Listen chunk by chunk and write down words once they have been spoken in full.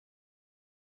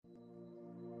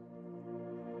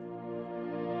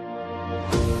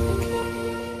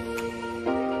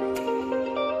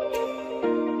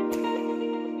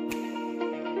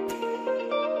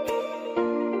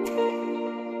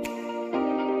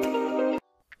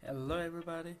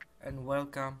everybody, and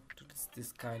welcome to this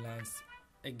Skylines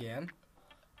again.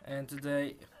 And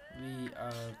today we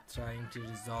are trying to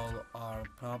resolve our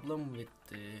problem with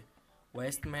the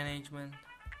waste management.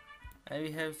 And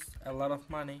we have a lot of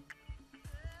money,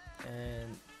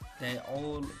 and they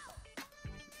all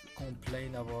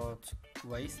complain about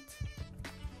waste,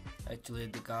 actually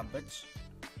the garbage.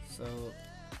 So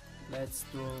let's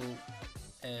draw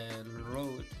a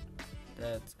road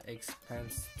that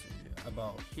expands to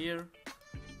about here,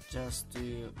 just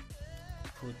to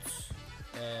put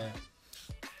a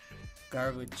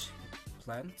garbage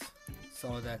plant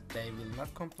so that they will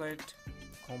not complain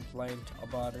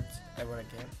about it ever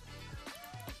again.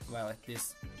 Well, at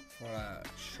least for a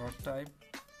short time.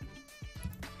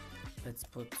 Let's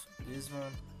put this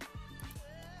one.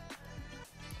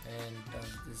 And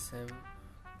does this have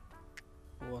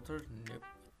water? Nope,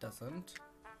 it doesn't.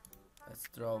 Let's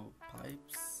draw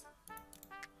pipes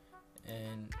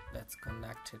and let's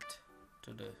connect it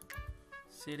to the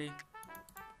city.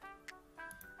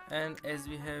 And as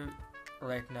we have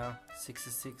right now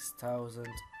 66,000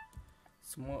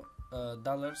 small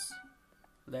dollars,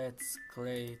 let's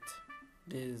create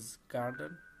this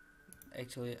garden.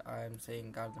 Actually, I'm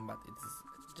saying garden, but it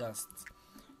is just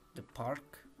the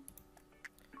park,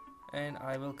 and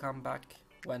I will come back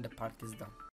when the park is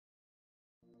done.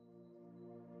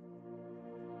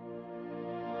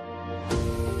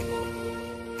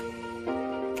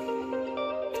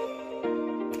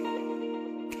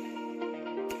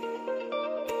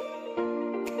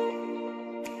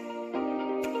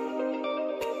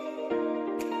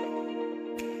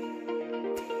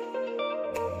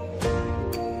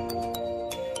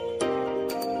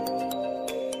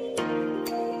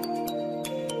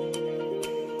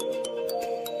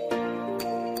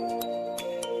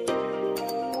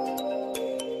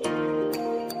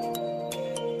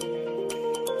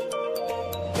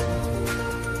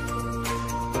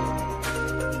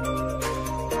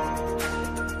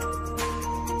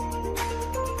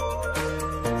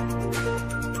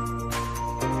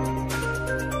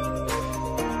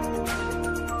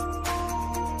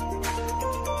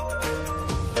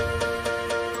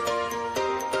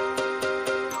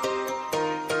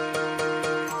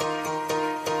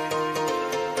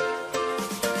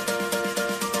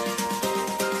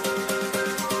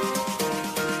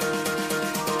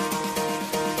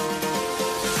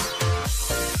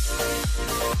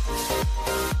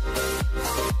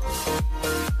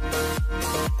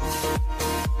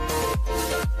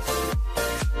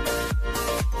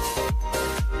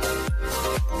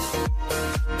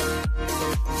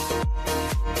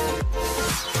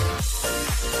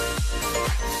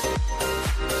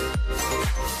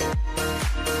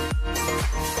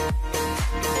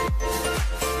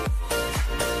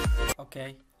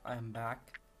 Okay, I'm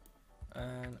back,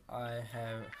 and I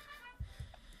have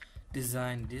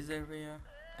designed this area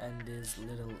and this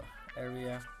little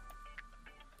area,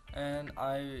 and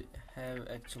I have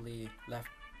actually left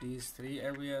these three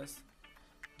areas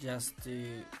just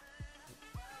to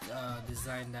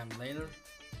design them later.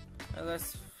 And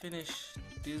let's finish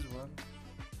this one.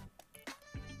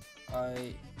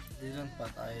 I didn't,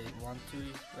 but I want to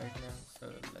right now,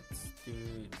 so let's do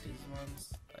these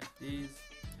ones like these.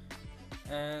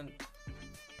 And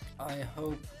I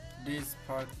hope this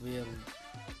park will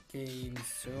gain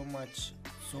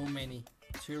so many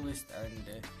tourists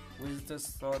and visitors,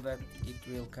 so that it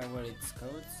will cover its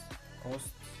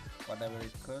cost, whatever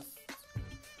it costs.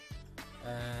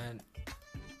 And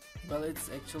well, it's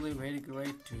actually very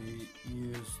great to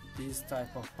use this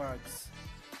type of parks,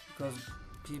 because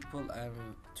people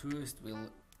and tourists will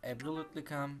absolutely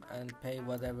come and pay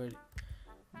whatever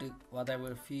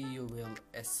fee you will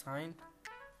assign,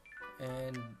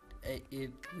 and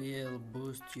it will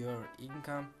boost your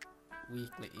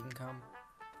weekly income.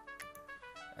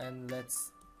 And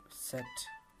let's set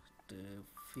the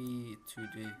fee to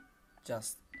the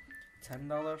just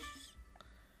 $10,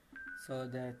 so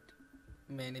that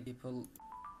many people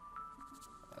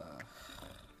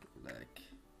like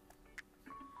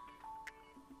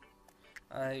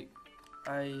I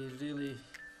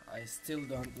still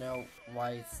don't know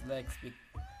why it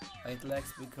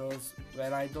lags, because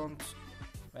when I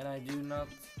do not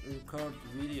record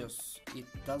videos, it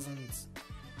doesn't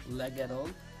lag at all,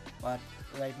 but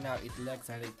right now it lags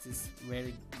and it is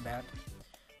very bad.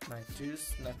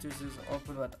 Natus is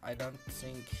open, but I don't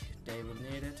think they will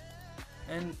need it.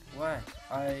 And why?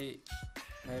 I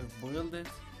have boiled it,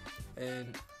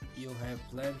 and you have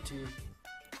plenty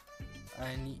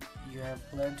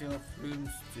of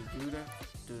rooms to do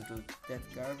that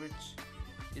garbage.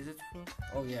 Is it full?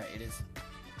 Oh yeah, it is.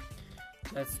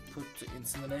 Let's put the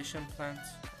incineration plant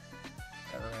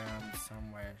around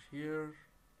somewhere here,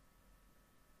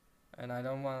 and I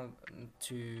don't want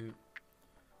to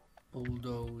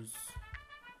bulldoze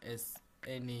is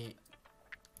any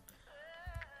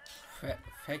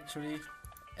factory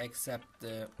except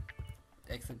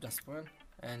just one.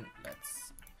 And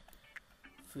let's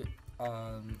fit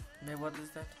no, what is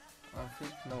that?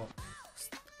 Unfit? No,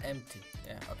 empty.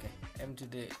 Yeah, okay, empty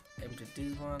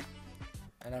this one.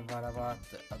 And what about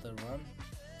the other one?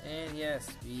 And yes,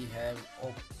 we have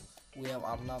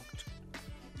unlocked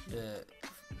the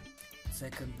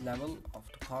second level of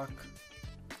the park.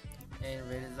 And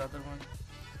where is the other one?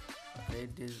 Okay,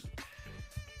 this,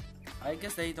 I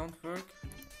guess they don't work,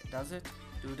 does it?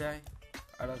 Do they?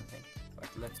 I don't think.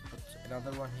 But let's put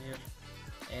another one here.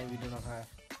 And we do not have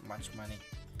much money.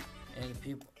 And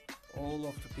all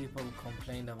of the people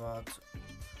complained about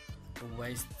the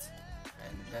waste,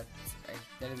 and that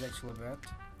is actually bad.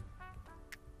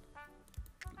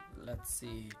 Let's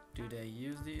see, do they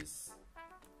use these?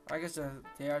 I guess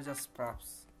they are just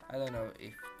props. I don't know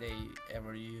if they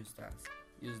ever use them.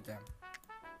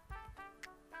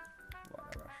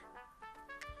 Whatever.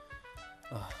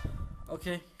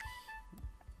 Okay.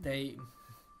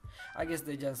 I guess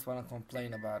they just wanna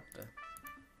complain about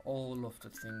all of the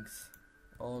things,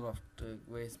 all of the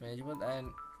waste management,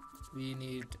 and we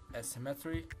need a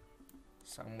cemetery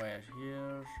somewhere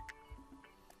here.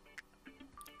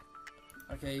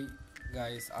 Okay,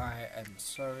 guys, I am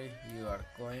sorry, you are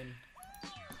going.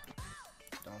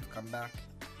 Don't come back.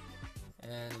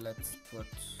 And let's put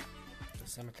the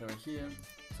cemetery here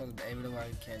so that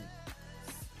everyone can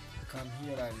come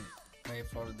here and pray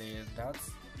for their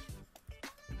dads,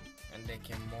 and they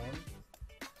can mourn.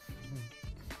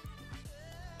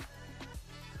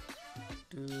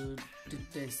 Did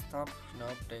they stop?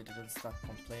 Nope, they didn't stop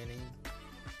complaining.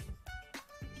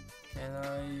 Can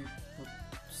I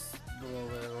do a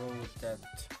road that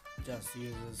is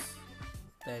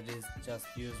just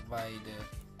used by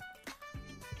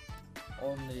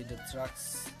only the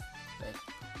trucks?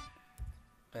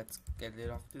 Let's get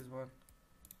rid of this one.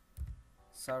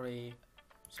 Sorry.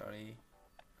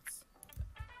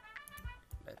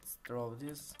 Let's draw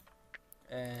this,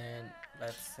 and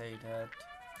let's say that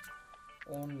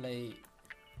only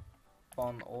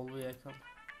one all vehicle,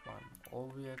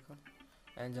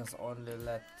 and just only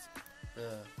let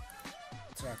the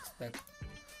trucks that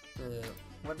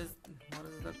what is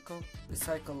that called?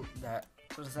 Recycle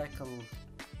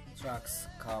trucks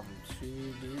come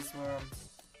through these ones.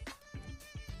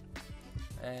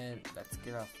 And let's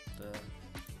get off the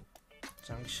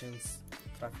junctions,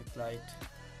 traffic light,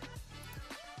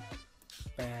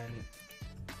 ban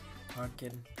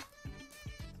parking,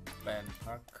 ban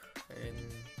park in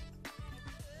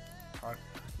park,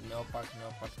 no park.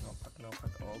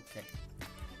 Okay.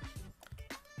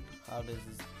 How is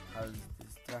this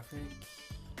traffic?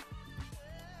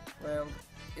 Well,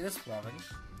 it is flowing.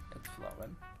 It's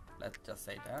flowing. Let's just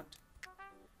say that.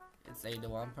 It's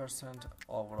 81%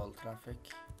 overall traffic,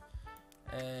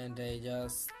 and they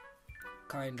just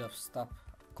kind of stop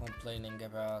complaining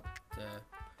about the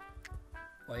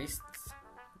wastes,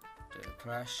 the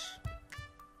trash.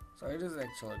 So it is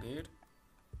actually good,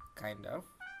 kind of.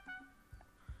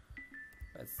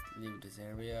 Let's leave this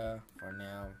area for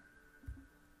now.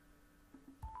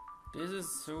 This is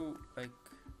so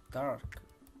dark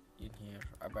in here,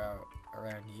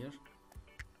 around here.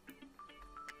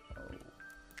 Oh.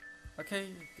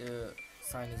 Okay, the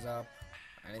sign is up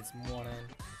and it's morning,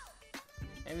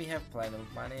 and we have plenty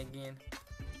of money again.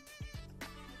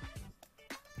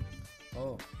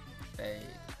 Oh, they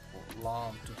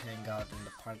love to hang out in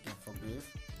the parking for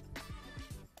booth.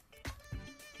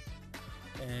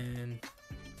 And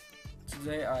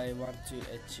today I want to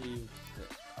achieve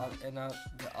the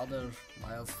other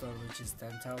milestone, which is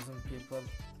 10,000 people.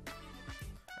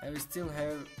 And we still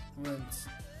haven't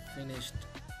finished,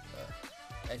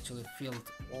 actually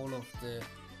filled all of the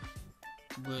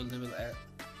buildable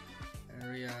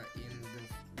area in the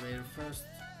very first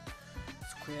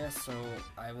square, so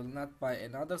I will not buy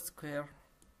another square,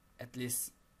 at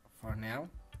least for now,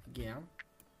 again.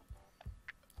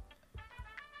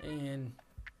 And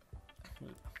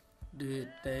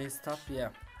did they stop?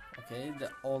 Yeah. Okay,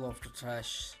 all of the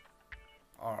trash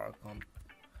are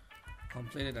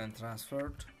completed and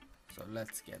transferred, so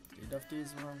let's get rid of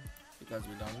this one because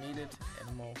we don't need it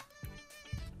anymore.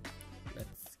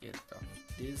 Let's get off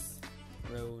this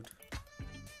road.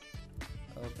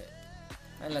 Okay,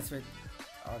 and let's wait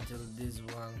until this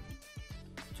one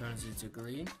turns into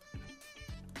green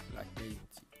like it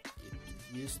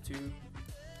used to,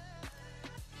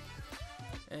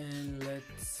 and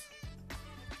let's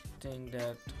think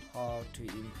that how to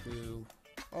improve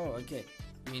Oh, okay.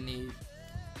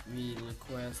 We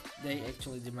request, they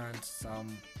actually demand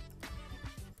some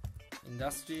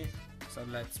industry, so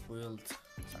let's build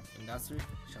some industry,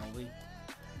 shall we?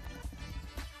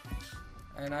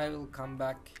 And I will come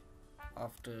back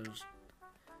after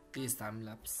this time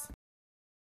lapse.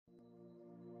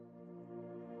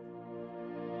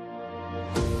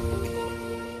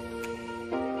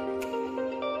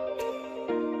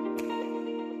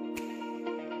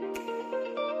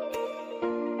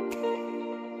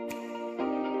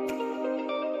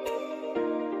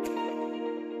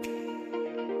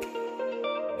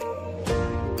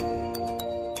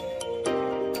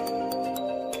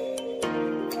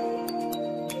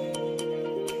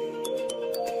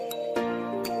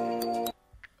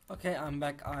 Okay, I'm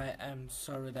back. I am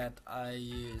sorry that I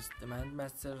used demand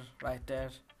master right there,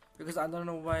 because I don't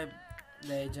know why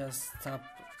they just stopped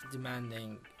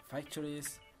demanding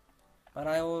factories, but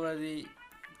I already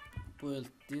built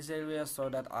this area so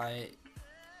that I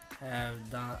have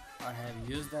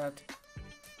used that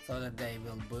so that they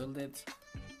will build it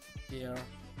here,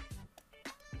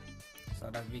 so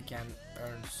that we can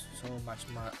earn so much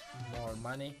more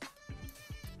money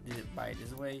by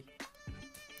this way.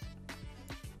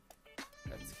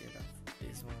 Let's get off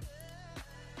this one.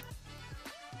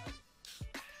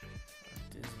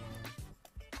 And this one.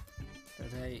 Do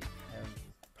they have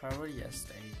power? Yes,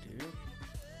 they do.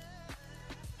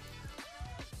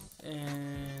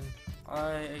 And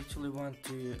I actually want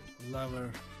to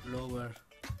lower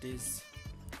this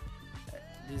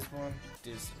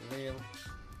rail.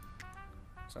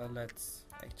 So let's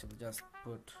actually just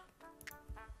put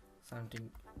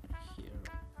something here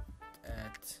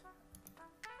at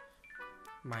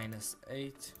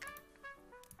 -8,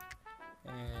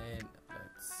 and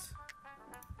let's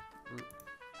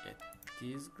get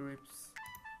these grips,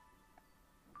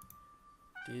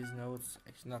 these nodes,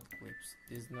 actually not clips,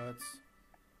 these nodes,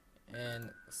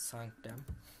 and sunk them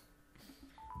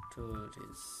to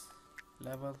this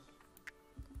level.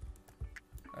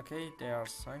 Okay, they are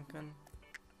sunken,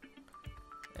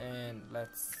 and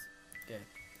let's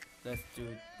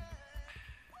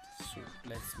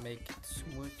make it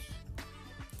smooth.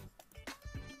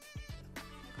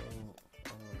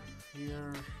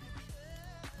 Here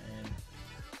and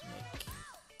make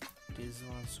this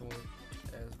one smooth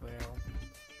as well.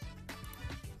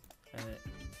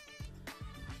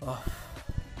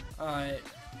 And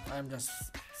I'm just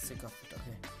sick of it.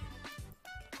 Okay,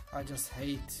 I just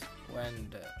hate when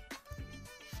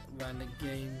the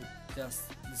game just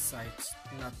decides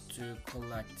not to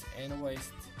collect any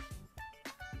waste.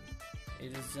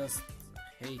 It is just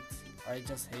hate. I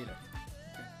just hate it.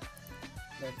 Okay.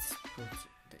 Let's put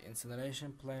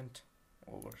incineration plant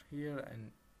over here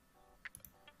and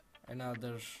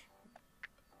another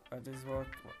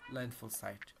landfill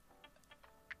site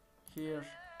here,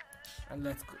 and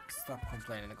let's stop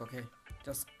complaining. Okay,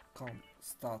 just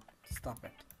stop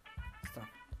it.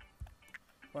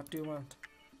 What do you want?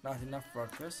 Not enough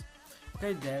workers?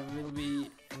 Okay, there will be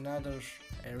another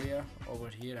area over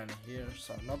here and here,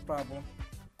 so no problem,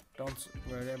 don't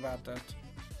worry about that.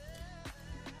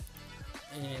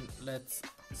 And let's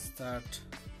start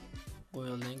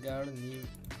building our new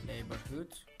neighborhood.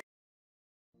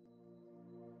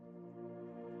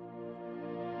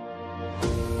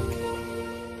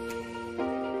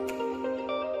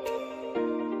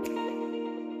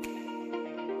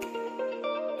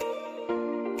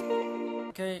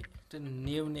 Okay, the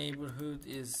new neighborhood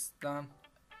is done,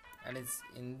 and it's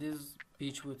in this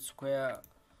Beechwood Square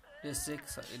district,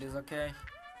 so it is okay.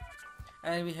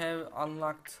 And we have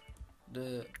unlocked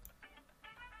the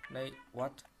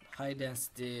high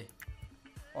density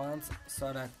ones,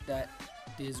 so that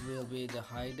this will be the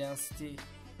high density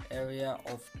area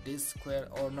of this square,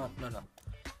 or no,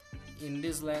 in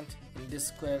this land, in this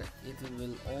square, it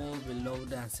will all be low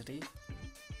density.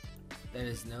 There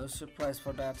is no surprise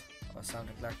for that or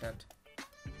something like that.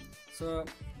 So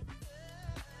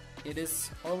it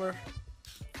is over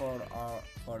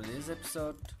for this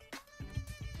episode.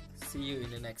 See you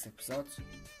in the next episode.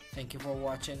 Thank you for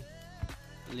watching.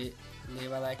 Leave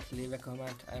a like, leave a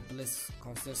comment, and please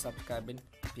consider subscribing.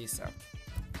 Peace out.